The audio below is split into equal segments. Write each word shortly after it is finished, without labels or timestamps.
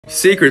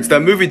Secrets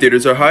that movie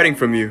theaters are hiding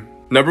from you.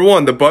 Number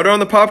 1. The butter on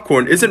the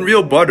popcorn isn't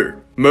real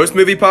butter. Most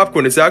movie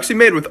popcorn is actually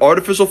made with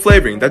artificial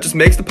flavoring that just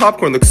makes the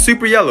popcorn look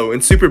super yellow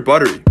and super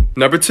buttery.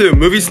 Number 2.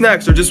 Movie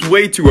snacks are just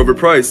way too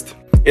overpriced.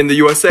 In the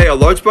USA, a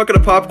large bucket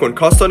of popcorn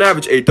costs on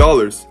average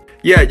 $8.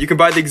 Yeah, you can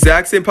buy the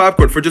exact same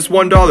popcorn for just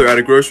 $1 at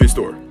a grocery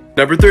store.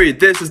 Number 3.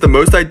 This is the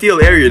most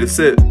ideal area to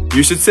sit.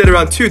 You should sit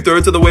around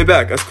 2/3 of the way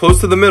back, as close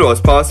to the middle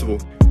as possible.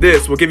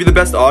 This will give you the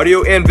best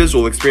audio and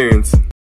visual experience.